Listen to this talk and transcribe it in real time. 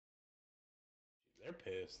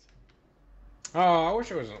pissed. Oh, I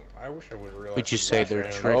wish I would realize. Would you say they're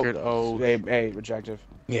triggered? Oh, hey, rejective.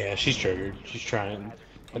 Yeah, she's triggered. She's trying.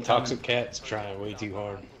 A toxic cat's trying way too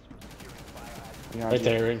hard. Right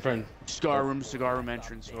there, right in front. cigar room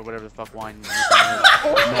entrance, or whatever the fuck wine.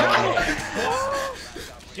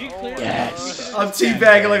 Yes. I'm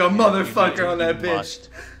teabagging like a motherfucker on that bitch.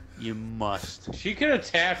 You must. She could have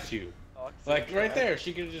tapped you. Like, right there.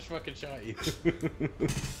 She could have just fucking shot you.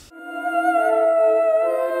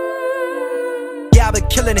 Yeah, I've been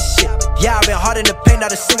killing this shit. Yeah, I've been hard in the paint,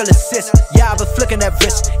 not a single assist. Yeah, I've been flicking that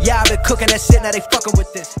wrist. Yeah, I've been cooking that shit, now they fucking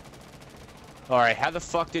with this. Alright, how the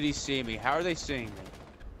fuck did he see me? How are they seeing me?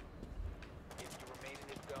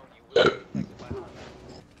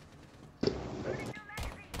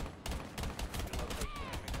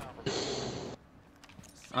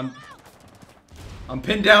 I'm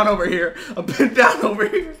pinned down over here. I'm pinned down over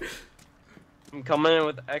here. I'm coming in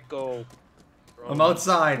with echo. I'm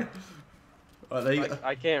outside.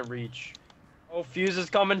 I can't reach. Oh, Fuse is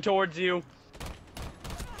coming towards you.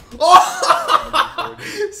 Oh!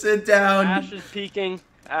 Sit down. Ash is peeking.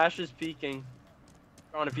 Ash is peeking.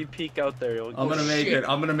 Ron, if you peek out there, you'll. I'm gonna make it.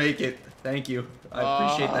 I'm gonna make it. Thank you. I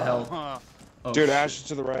appreciate the help. Oh, dude, Ash is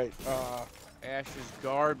to the right. Ash is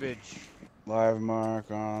garbage. Live mark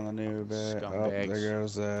on the new bit. Oh, there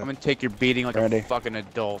goes that. I'm gonna take your beating like a fucking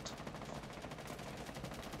adult.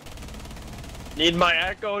 Need my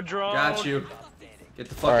echo drone. Got you. Get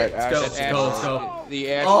the fuck out. Let's go. Let's go.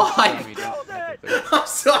 The Ash. Oh, I'm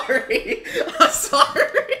sorry. I'm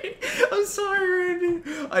sorry. I'm sorry, Randy.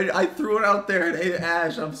 I threw it out there and ate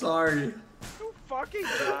Ash. I'm sorry. Fucking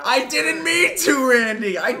God. I didn't mean to,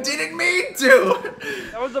 Randy. I didn't mean to.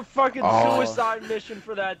 That was a fucking suicide mission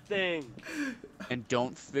for that thing. And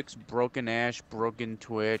don't fix broken Ash, broken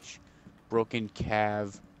Twitch, broken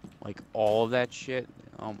Cav, like all of that shit.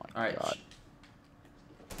 Oh my God.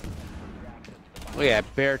 Look at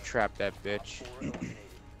that, bear trap that bitch.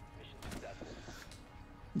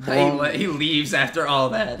 He leaves after all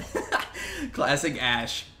that. Classic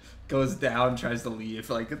Ash. Goes down, tries to leave.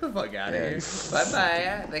 Like, get the fuck out of here.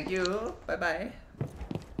 Bye-bye. Thank you. Bye-bye.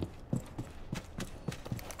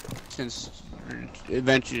 Since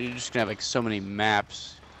eventually you're just gonna have like so many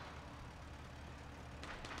maps.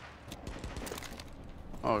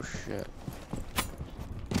 Oh shit.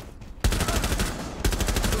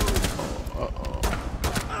 Uh-oh.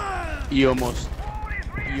 You almost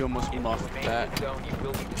muffed that.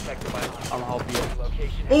 I'll help you.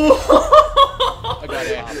 Oh! I got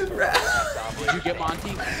it. Did you get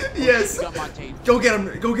Monty? Yes. You got Monty. Go get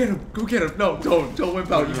him. Go get him. Go get him. No, don't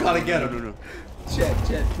whip out. You gotta get him. No.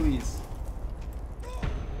 Chet, please.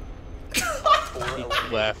 He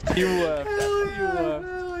left. You left.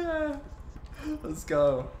 Hell yeah. Let's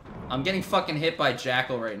go. I'm getting fucking hit by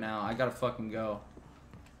Jackal right now. I gotta fucking go.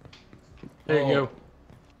 There you go.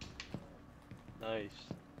 Nice.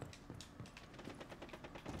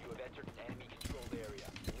 You have entered an enemy controlled area.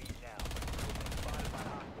 Leave now. Spotted by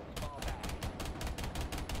hostiles. Fall back.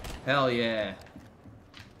 Hell yeah.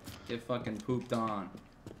 Get fucking pooped on.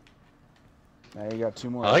 Now you got two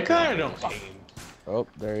more. I like that I don't aim. Oh,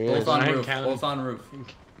 there he is. Both on roof. Both on roof.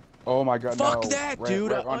 Oh my God, Fuck no. that,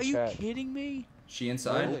 dude. Are you chat. kidding me? She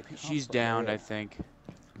inside? She's downed, I think.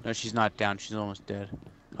 No, she's not down. She's almost dead.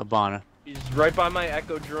 Habana. He's right by my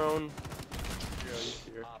echo drone.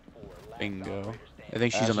 Bingo. I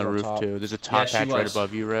think she's Ash on the on roof top. too. There's a top hatch right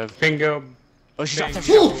above you, Rev. Bingo. Oh, she's up.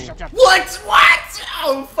 What? What?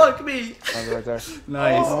 Oh, fuck me. Right there.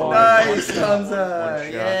 Nice. Oh, nice, Hamza.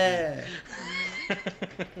 Yeah. Yeah.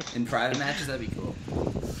 In private matches, that'd be cool.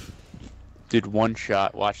 Dude, one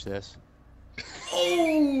shot. Watch this.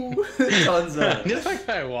 Oh, Hamza. Just like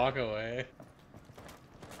I walk away.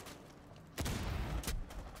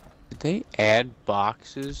 Did they add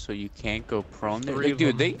boxes so you can't go prone? Three of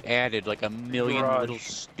Dude, they them. added like a million Garage. little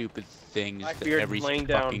stupid things to Blackbeard every laying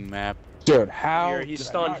fucking down. map. Dude, how? Here, he's did I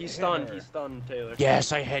stunned. not He's hit stunned. her? He's stunned, Taylor.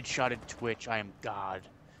 Yes, I headshotted Twitch. I am God.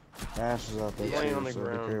 Ash is out there Laying too, on the so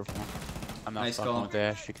ground. be careful. I'm not Nice fucking call. with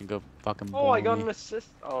Ash. She can go fucking Oh, I blow got me. an assist.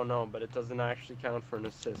 Oh no, but it doesn't actually count for an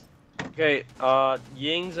assist. Okay,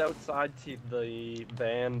 Ying's outside the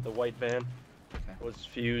van, the white van. Was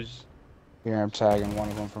Fuse. Here, I'm tagging one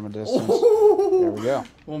of them from a distance. Ooh. There we go.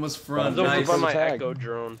 Almost front. He's over Nice. by my Tag. echo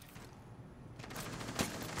drone.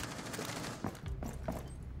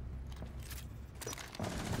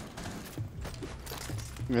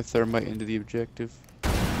 I'm gonna thermite into the objective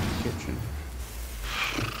kitchen.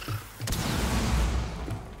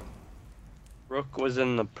 Rook was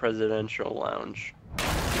in the presidential lounge.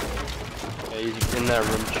 Yeah, he's in that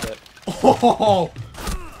room, Chet. Oh!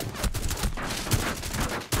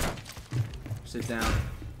 Sit down.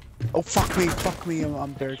 Oh, fuck me,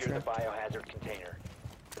 I'm bear Secure the trapped. biohazard container.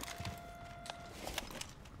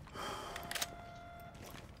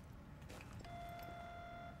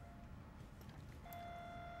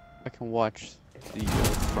 I can watch the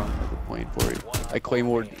front of the plane for you. I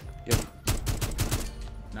claymore. Yep.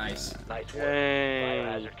 Nice. Nice work. Yay.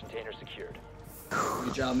 Biohazard container secured.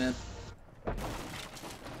 Good job, man.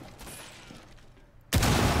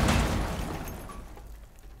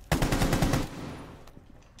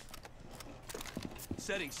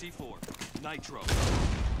 Setting C4. Nitro.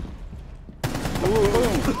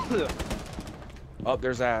 Oh,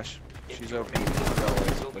 there's Ash. She's open,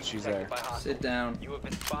 but she's there. Sit down. You have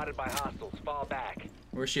been spotted by hostiles. Fall back.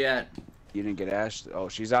 Where's she at? You didn't get Ash? Oh,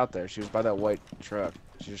 she's out there. She was by that white truck.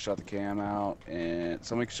 She just shot the cam out, and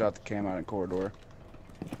somebody shot the cam out in corridor.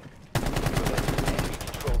 Enemy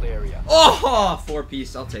controlled area. Oh,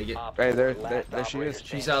 4-piece. I'll take it. Hey, there she is.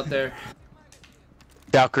 She's out there.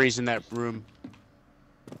 Valkyrie's in that room.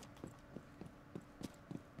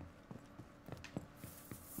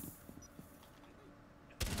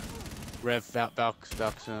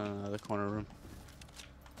 Valk's in the corner room.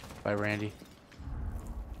 By Randy.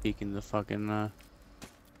 Peeking the fucking,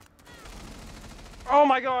 Oh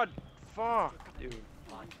my god! Fuck, dude.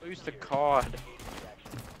 Lose the COD.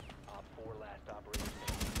 Op 4 last operating.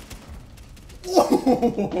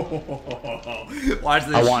 Watch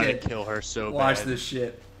this I wanted shit. to kill her so Watch bad. this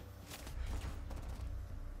shit.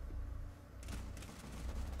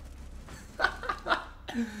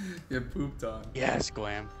 You're pooped on. Yes,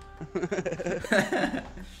 Glam. Secure the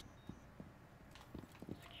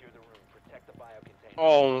room. Protect the biocontainer.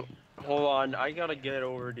 Oh, hold on. I gotta get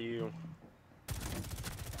over to you.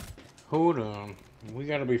 Hold on. We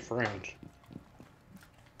gotta be friends.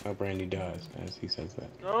 Oh, Brandy does, as he says that.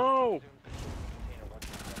 No!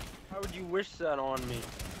 How would you wish that on me?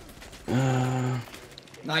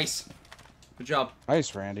 Nice. Good job.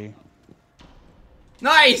 Nice, Randy.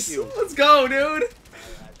 Nice! Let's go, dude!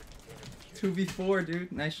 2v4,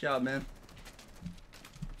 dude. Nice job, man.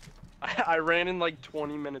 I ran in like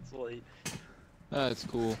 20 minutes late. That's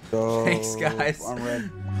cool. So, Thanks, guys. I'm ready.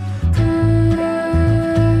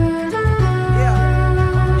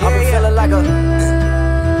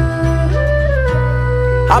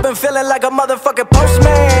 I've been feeling like a motherfucking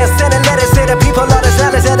postman, sending letters to the people.